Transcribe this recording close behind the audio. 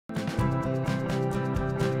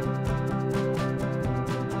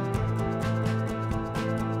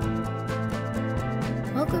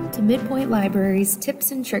to Midpoint Library's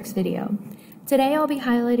Tips and Tricks video. Today I'll be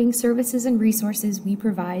highlighting services and resources we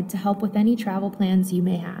provide to help with any travel plans you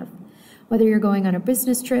may have. Whether you're going on a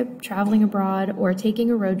business trip, traveling abroad, or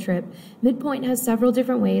taking a road trip, Midpoint has several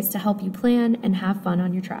different ways to help you plan and have fun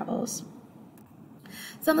on your travels.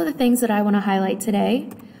 Some of the things that I want to highlight today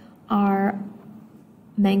are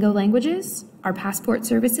Mango Languages, our passport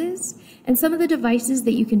services, and some of the devices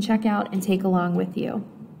that you can check out and take along with you.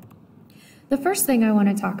 The first thing I want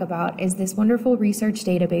to talk about is this wonderful research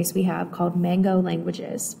database we have called Mango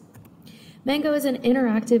Languages. Mango is an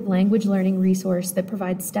interactive language learning resource that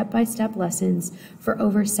provides step-by-step lessons for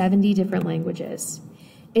over 70 different languages.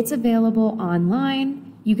 It's available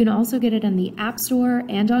online. You can also get it in the App Store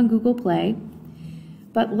and on Google Play.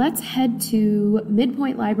 But let's head to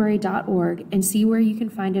midpointlibrary.org and see where you can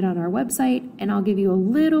find it on our website, and I'll give you a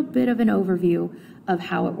little bit of an overview of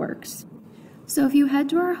how it works. So if you head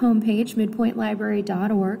to our homepage,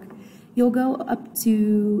 midpointlibrary.org, you'll go up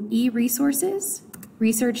to e-resources,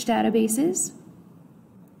 research databases,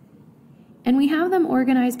 and we have them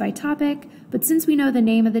organized by topic, but since we know the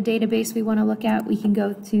name of the database we want to look at, we can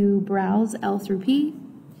go to Browse L through P,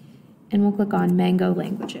 and we'll click on Mango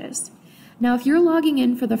Languages. Now, if you're logging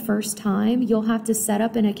in for the first time, you'll have to set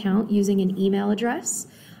up an account using an email address.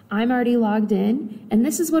 I'm already logged in, and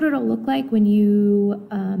this is what it'll look like when you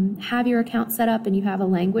have your account set up and you have a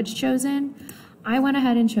language chosen. I went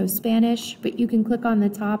ahead and chose Spanish, but you can click on the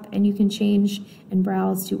top and you can change and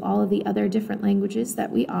browse to all of the other different languages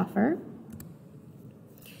that we offer.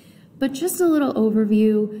 But just a little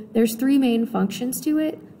overview, there's three main functions to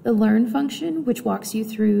it. The Learn function, which walks you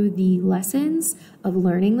through the lessons of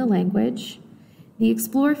learning the language. The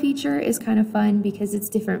Explore feature is kind of fun because it's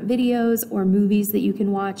different videos or movies that you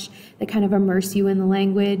can watch that kind of immerse you in the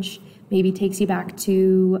language, maybe takes you back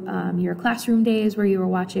to your classroom days where you were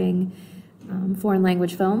watching foreign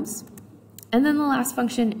language films. And then the last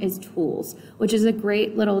function is Tools, which is a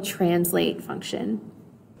great little translate function.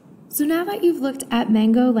 So now that you've looked at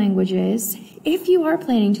Mango Languages, if you are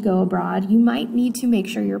planning to go abroad, you might need to make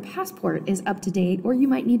sure your passport is up to date, or you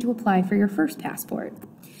might need to apply for your first passport.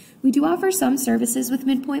 We do offer some services with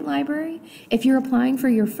Midpoint Library. If you're applying for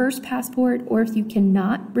your first passport, or if you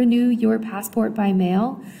cannot renew your passport by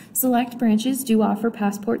mail, select branches do offer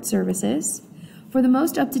passport services. For the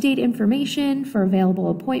most up-to-date information, for available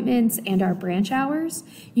appointments, and our branch hours,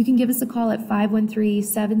 you can give us a call at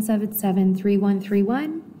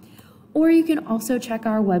 513-777-3131. Or you can also check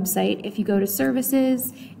our website. If you go to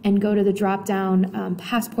Services and go to the drop-down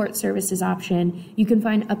Passport Services option, you can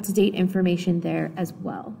find up-to-date information there as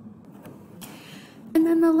well. And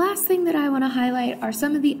then the last thing that I want to highlight are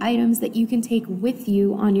some of the items that you can take with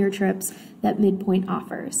you on your trips that Midpoint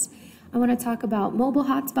offers. I want to talk about mobile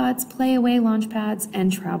hotspots, playaway launchpads,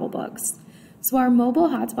 and travel books. So our mobile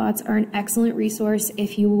hotspots are an excellent resource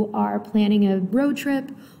if you are planning a road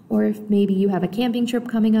trip, or if maybe you have a camping trip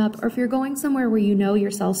coming up, or if you're going somewhere where you know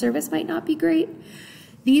your cell service might not be great.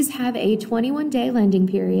 These have a 21-day lending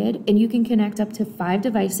period, and you can connect up to 5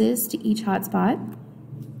 devices to each hotspot.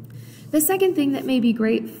 The second thing that may be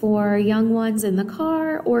great for young ones in the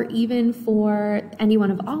car, or even for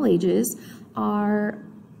anyone of all ages, are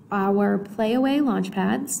our Playaway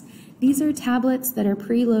Launchpads. These are tablets that are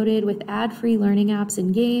preloaded with ad-free learning apps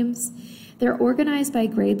and games. They're organized by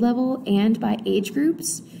grade level and by age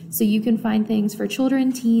groups, so you can find things for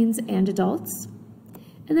children, teens, and adults.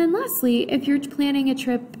 And then lastly, if you're planning a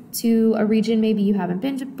trip to a region maybe you haven't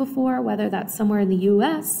been to before, whether that's somewhere in the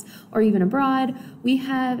US or even abroad, we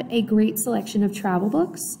have a great selection of travel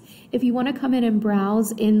books. If you want to come in and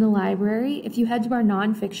browse in the library, if you head to our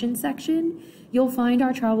nonfiction section, you'll find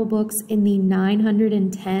our travel books in the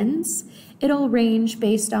 910s. It'll range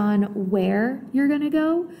based on where you're going to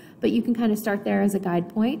go, but you can kind of start there as a guide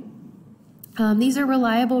point. These are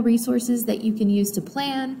reliable resources that you can use to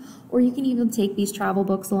plan, or you can even take these travel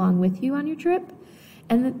books along with you on your trip.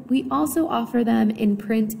 And we also offer them in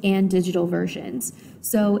print and digital versions.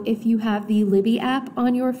 So if you have the Libby app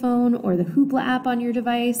on your phone or the Hoopla app on your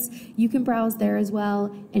device, you can browse there as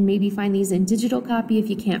well and maybe find these in digital copy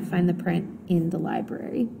if you can't find the print in the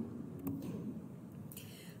library.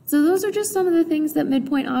 So those are just some of the things that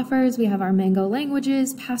Midpoint offers. We have our Mango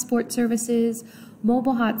Languages, passport services,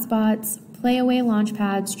 mobile hotspots, Playaway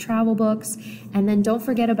Launchpads, travel books, and then don't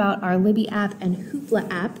forget about our Libby app and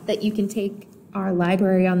Hoopla app that you can take our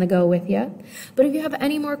library on the go with you. But if you have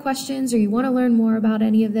any more questions or you want to learn more about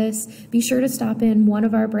any of this, be sure to stop in one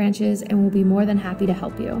of our branches and we'll be more than happy to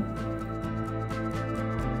help you.